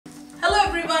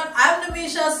everyone, I am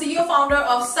Nimisha, CEO founder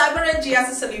of Cyber and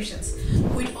GRC Solutions.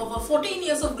 With over 14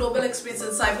 years of global experience in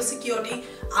cybersecurity,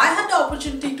 I had the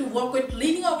opportunity to work with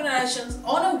leading organizations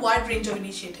on a wide range of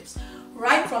initiatives.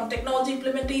 Right from technology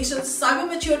implementations, cyber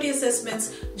maturity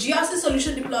assessments, GRC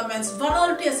solution deployments,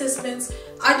 vulnerability assessments,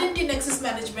 identity and access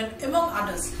management, among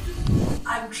others.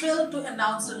 I'm thrilled to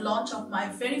announce the launch of my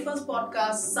very first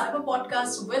podcast, Cyber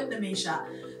Podcast with Nimisha.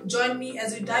 Join me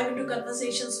as we dive into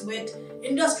conversations with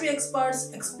industry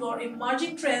experts, explore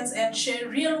emerging trends, and share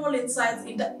real-world insights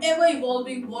in the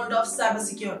ever-evolving world of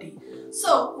cybersecurity.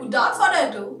 So, without further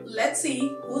ado, let's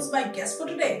see who's my guest for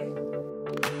today.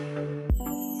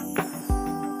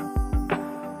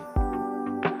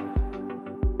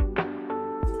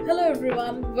 Hello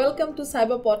everyone, welcome to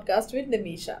Cyber Podcast with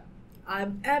Nimisha.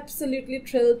 I'm absolutely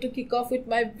thrilled to kick off with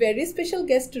my very special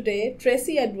guest today,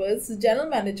 Tracey Edwards, General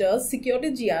Manager,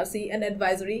 Security GRC and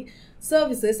Advisory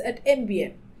Services at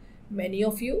NBN. Many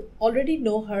of you already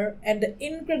know her and the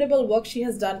incredible work she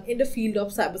has done in the field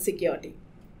of cybersecurity.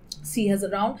 She has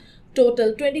around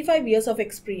total 25 years of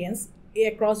experience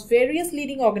across various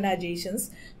leading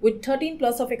organizations with 13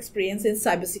 plus of experience in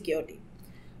cybersecurity.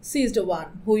 She is the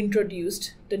one who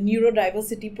introduced the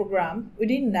neurodiversity program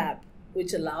within NAB,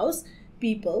 which allows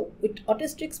people with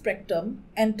autistic spectrum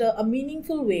enter a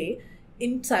meaningful way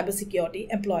in cybersecurity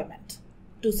employment.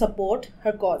 To support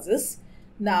her causes,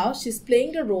 now she's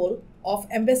playing the role of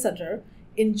ambassador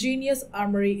in Genius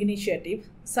Armory Initiative,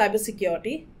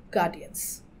 Cybersecurity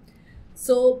Guardians.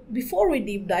 So before we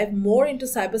deep dive more into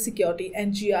cybersecurity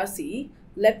and GRC,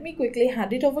 let me quickly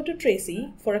hand it over to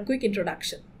Tracey for a quick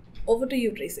introduction. Over to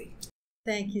you, Tracey.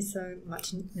 Thank you so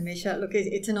much, Nimisha. Look,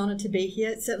 it's an honour to be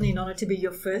here. It's certainly an honour to be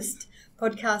your first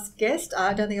podcast guest.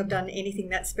 I don't think I've done anything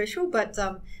that special, but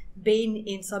been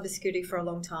in cybersecurity for a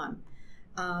long time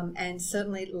and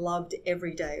certainly loved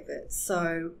every day of it.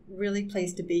 So really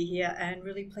pleased to be here and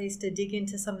really pleased to dig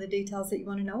into some of the details that you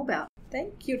want to know about.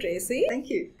 Thank you, Tracey. Thank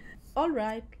you. All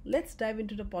right, let's dive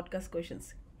into the podcast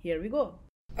questions. Here we go.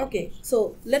 Okay,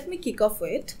 so let me kick off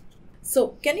with, so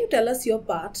can you tell us your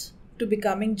part to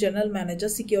becoming General Manager,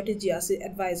 Security GRC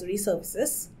Advisory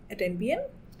Services at NBN?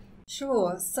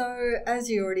 Sure. So as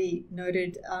you already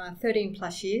noted, 13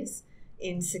 plus years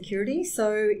in security.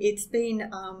 So it's been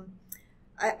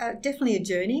definitely a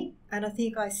journey. And I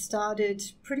think I started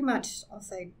pretty much, I'll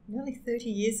say, nearly 30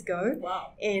 years ago.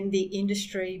 Wow. In the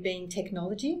industry being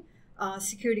technology.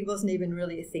 Security wasn't even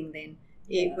really a thing then.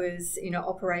 It was,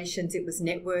 operations, it was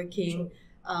networking. Sure.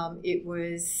 It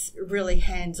was really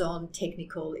hands-on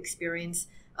technical experience,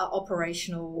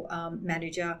 operational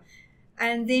manager.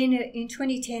 And then in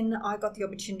 2010, I got the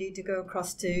opportunity to go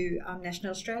across to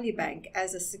National Australia Bank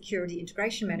as a security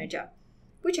integration manager,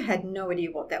 which I had no idea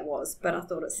what that was, but I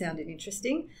thought it sounded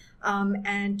interesting,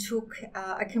 and took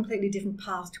a completely different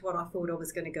path to what I thought I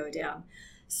was going to go down.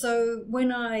 So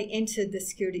when I entered the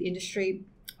security industry,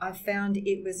 I found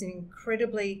it was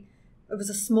it was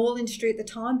a small industry at the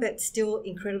time, but still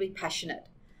incredibly passionate.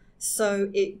 So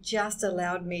it just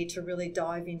allowed me to really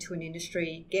dive into an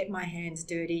industry, get my hands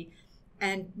dirty,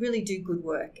 and really do good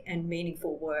work and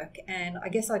meaningful work. And I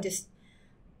guess I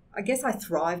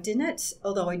thrived in it,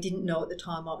 although I didn't know at the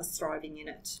time I was thriving in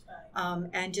it.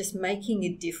 And just making a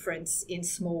difference in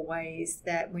small ways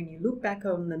that when you look back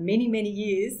on the many, many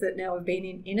years that now I've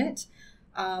been in it,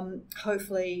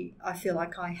 hopefully I feel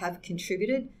like I have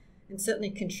contributed. And certainly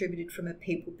contributed from a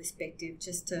people perspective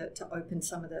just to open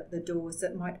some of the doors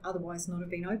that might otherwise not have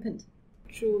been opened.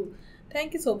 True.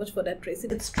 Thank you so much for that, Tracey.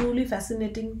 It's truly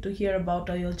fascinating to hear about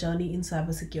your journey in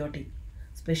cybersecurity,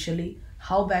 especially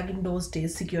how back in those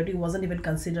days security wasn't even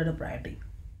considered a priority.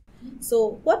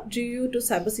 So what drew you to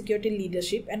cybersecurity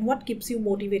leadership and what keeps you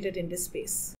motivated in this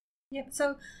space? Yeah,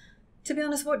 so to be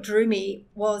honest, what drew me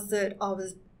was that I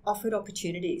was offered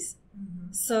opportunities.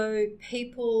 Mm-hmm. So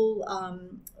people,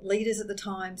 leaders at the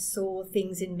time saw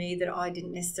things in me that I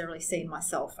didn't necessarily see in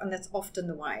myself, and that's often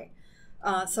the way.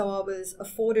 So I was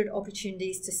afforded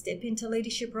opportunities to step into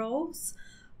leadership roles,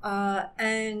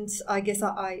 and I guess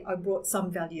I brought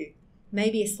some value,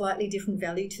 maybe a slightly different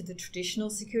value to the traditional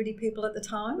security people at the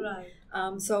time.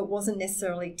 Right. So it wasn't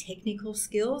necessarily technical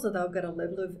skills, although I've got a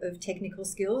level of technical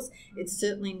skills. It's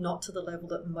certainly not to the level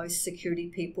that most security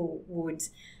people would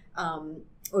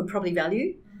probably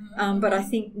value. But I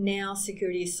think now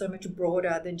security is so much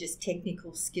broader than just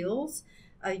technical skills.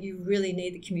 You really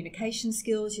need the communication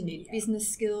skills, you need business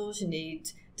skills, you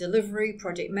need delivery,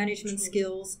 project management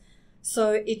skills.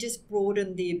 So it just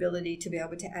broadened the ability to be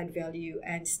able to add value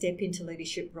and step into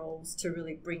leadership roles to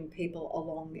really bring people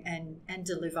along and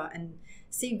deliver and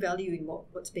see value in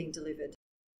what's being delivered.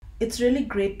 It's really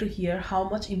great to hear how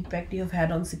much impact you have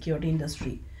had on security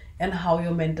industry and how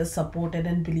your mentors supported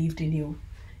and believed in you.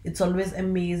 It's always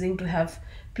amazing to have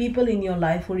people in your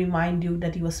life who remind you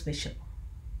that you are special.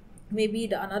 Maybe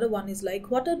the another one is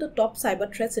like, what are the top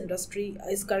cyber threats industry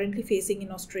is currently facing in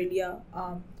Australia,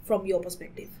 from your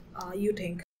perspective? You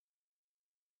think?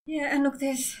 Yeah, and look,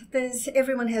 there's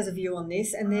everyone has a view on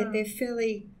this, and they're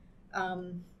fairly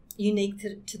unique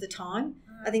to the time.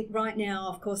 I think right now,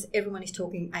 of course, everyone is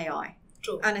talking AI.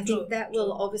 True. And I think that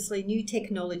will obviously, new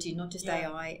technology, not just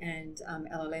AI and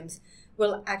LLMs,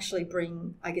 will actually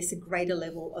bring, I guess, a greater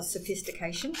level of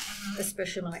sophistication,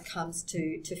 especially when it comes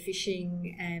to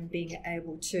phishing and being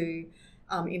able to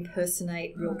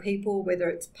impersonate real people, whether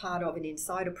it's part of an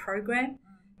insider program,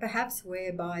 perhaps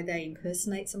whereby they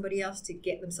impersonate somebody else to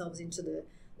get themselves into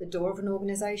the door of an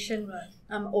organisation,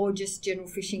 or just general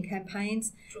phishing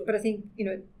campaigns. True. But I think,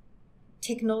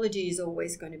 technology is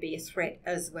always going to be a threat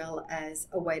as well as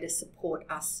a way to support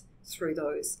us through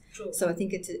those. True. So I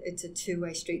think it's a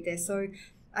two-way street there. So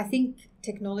I think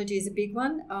technology is a big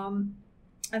one.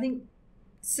 I think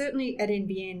certainly at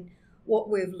NBN, what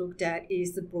we've looked at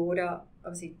is the broader,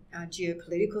 obviously,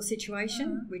 geopolitical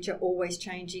situation, which are always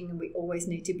changing and we always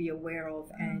need to be aware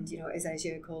of. And, as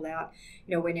Azio called out,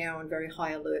 we're now on very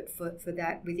high alert for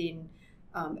that within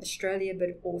Australia,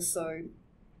 but also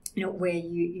where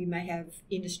you may have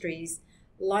industries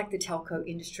like the telco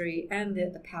industry and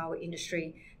the power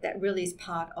industry that really is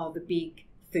part of a big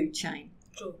food chain.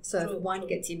 True. So if one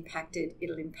gets impacted,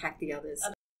 it'll impact the others.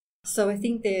 So I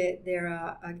think there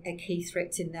are key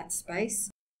threats in that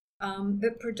space.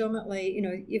 But predominantly,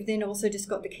 you've then also just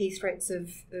got the key threats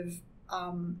of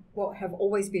what have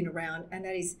always been around, and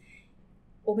that is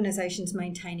organisations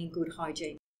maintaining good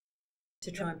hygiene to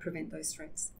try and prevent those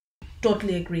threats.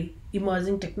 Totally agree.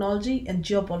 Emerging technology and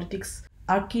geopolitics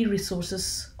are key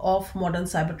resources of modern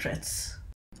cyber threats.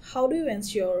 How do you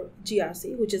ensure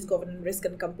GRC, which is governance, risk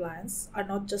and compliance, are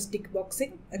not just tick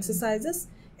boxing exercises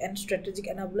and strategic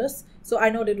enablers? So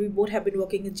I know that we both have been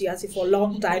working in GRC for a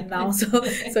long time now.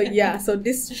 So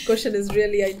this question is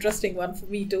really an interesting one for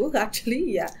me too,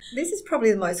 actually. Yeah. This is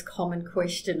probably the most common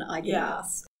question I get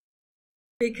asked.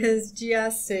 Because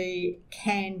GRC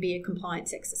can be a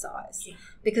compliance exercise,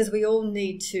 because we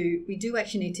do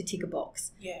actually need to tick a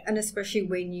box, and especially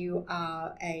when you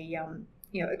are a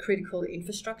critical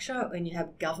infrastructure, when you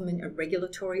have government and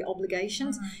regulatory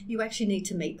obligations, you actually need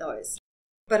to meet those.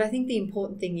 But I think the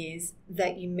important thing is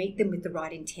that you meet them with the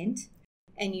right intent,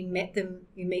 and you meet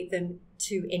them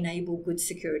to enable good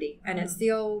security. And it's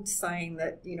the old saying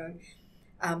that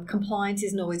compliance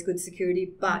isn't always good security,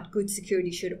 but good security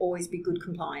should always be good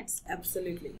compliance.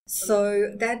 Absolutely.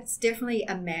 So that's definitely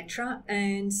a mantra.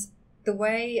 And the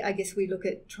way I guess we look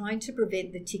at trying to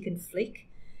prevent the tick and flick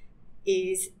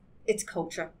is it's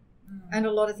culture. And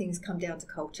a lot of things come down to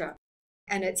culture.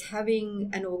 And it's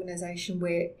having an organisation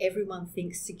where everyone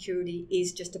thinks security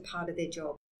is just a part of their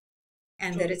job,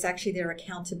 and that it's actually their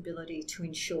accountability to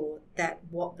ensure that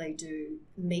what they do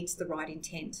meets the right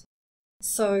intent.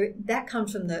 So that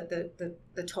comes from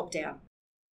the top down.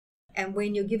 And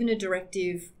when you're given a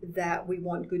directive that we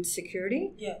want good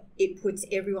security, it puts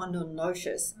everyone on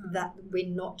notice that we're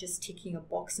not just ticking a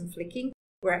box and flicking,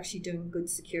 we're actually doing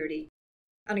good security.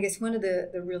 And I guess one of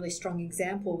the really strong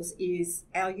examples is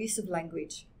our use of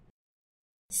language.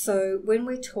 So when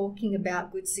we're talking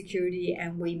about good security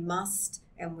and we must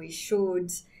and we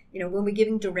should, when we're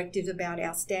giving directives about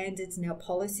our standards and our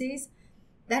policies,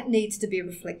 that needs to be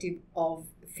reflective of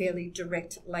fairly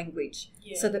direct language,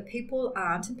 so that people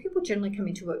generally come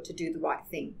into work to do the right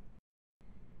thing.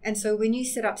 And so when you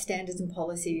set up standards and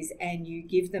policies and you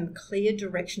give them clear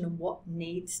direction on what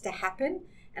needs to happen,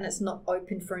 and it's not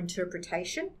open for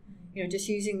interpretation, just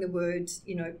using the words,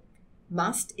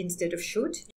 must instead of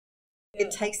should,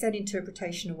 it takes that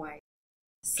interpretation away.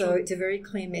 So it's a very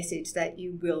clear message that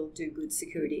you will do good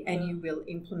security and you will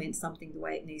implement something the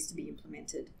way it needs to be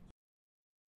implemented.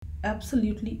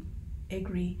 Absolutely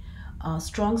agree.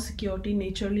 Strong security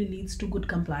naturally leads to good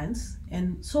compliance,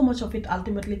 and so much of it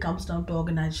ultimately comes down to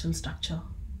organizational structure.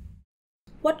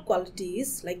 What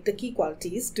qualities, like the key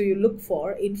qualities, do you look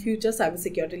for in future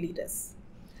cybersecurity leaders?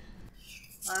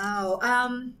 Wow.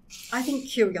 I think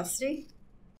curiosity.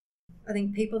 I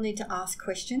think people need to ask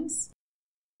questions.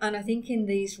 And I think in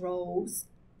these roles,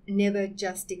 never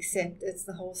just accept. It's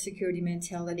the whole security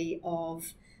mentality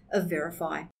of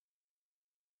verify.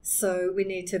 So we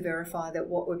need to verify that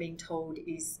what we're being told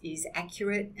is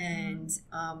accurate and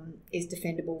is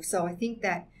defendable. So I think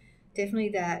that definitely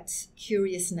that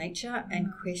curious nature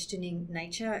and questioning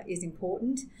nature is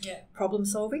important. Problem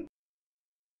solving.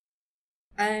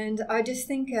 And I just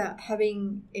think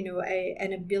having,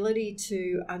 an ability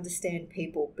to understand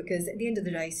people, because at the end of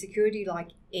the day, security, like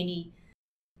any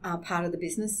part of the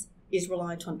business, is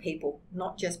reliant on people,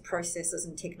 not just processes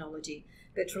and technology,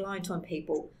 but it's reliant on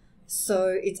people. So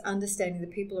it's understanding the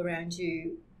people around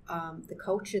you, the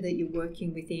culture that you're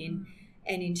working within,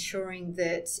 and ensuring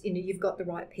that you've got the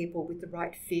right people with the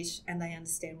right fit and they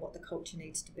understand what the culture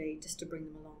needs to be just to bring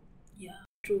them along. Yeah,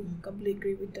 true. Completely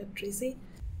agree with that, Tracey.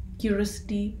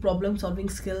 Curiosity, problem-solving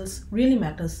skills really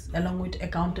matters, along with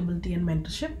accountability and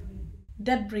mentorship.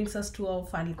 That brings us to our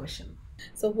final question.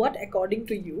 So what, according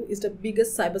to you, is the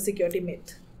biggest cybersecurity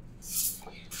myth?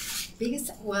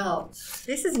 Well,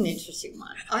 this is an interesting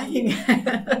one. I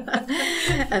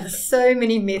think there's so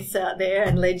many myths out there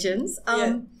and legends.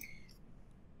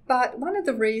 But one of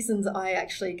the reasons I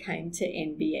actually came to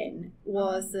NBN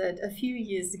was that a few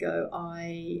years ago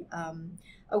I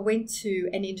went to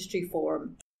an industry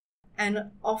forum.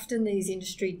 And often these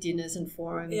industry dinners and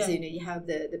forums, you have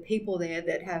the people there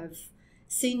that have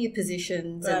senior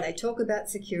positions, and they talk about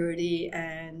security,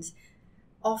 and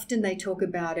often they talk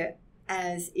about it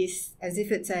as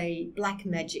if it's a black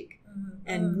magic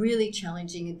and really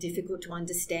challenging and difficult to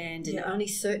understand, and only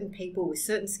certain people with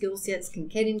certain skill sets can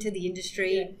get into the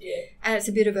industry. And it's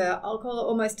a bit of I'll call it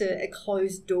almost a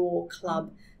closed door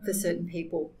club for certain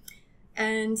people.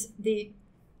 And the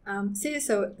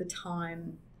CSO at the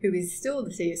time, who is still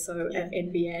the CSO at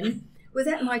NBN, was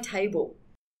at my table.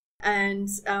 And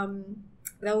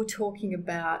they were talking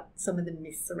about some of the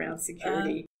myths around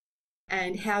security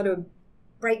and how to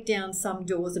break down some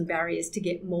doors and barriers to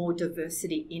get more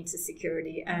diversity into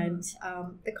security. And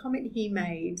the comment he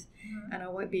made, and I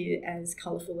won't be as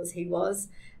colourful as he was,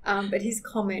 but his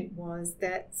comment was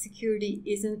that security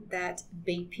isn't that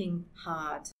beeping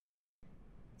hard.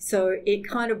 So it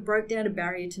kind of broke down a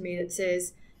barrier to me that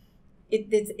says,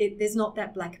 there's not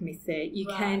that black myth there. You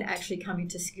can actually come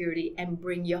into security and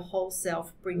bring your whole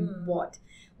self, bring what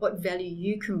value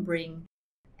you can bring,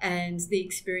 and the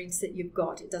experience that you've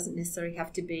got. It doesn't necessarily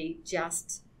have to be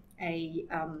just a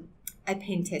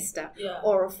pen tester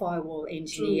or a firewall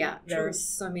engineer. There are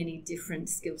so many different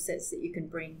skill sets that you can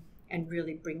bring and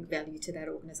really bring value to that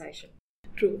organization.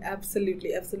 True,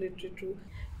 absolutely true.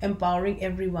 Empowering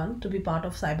everyone to be part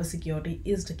of cybersecurity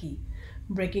is the key.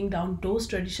 Breaking down those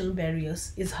traditional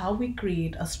barriers is how we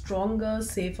create a stronger,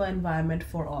 safer environment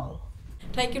for all.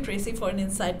 Thank you, Tracey, for an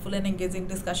insightful and engaging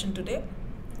discussion today.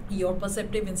 Your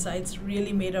perceptive insights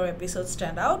really made our episode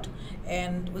stand out,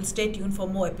 and we'll stay tuned for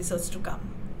more episodes to come.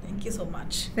 Thank you so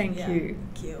much. Thank you.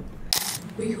 Thank you.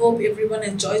 We hope everyone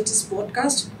enjoys this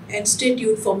podcast, and stay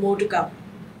tuned for more to come.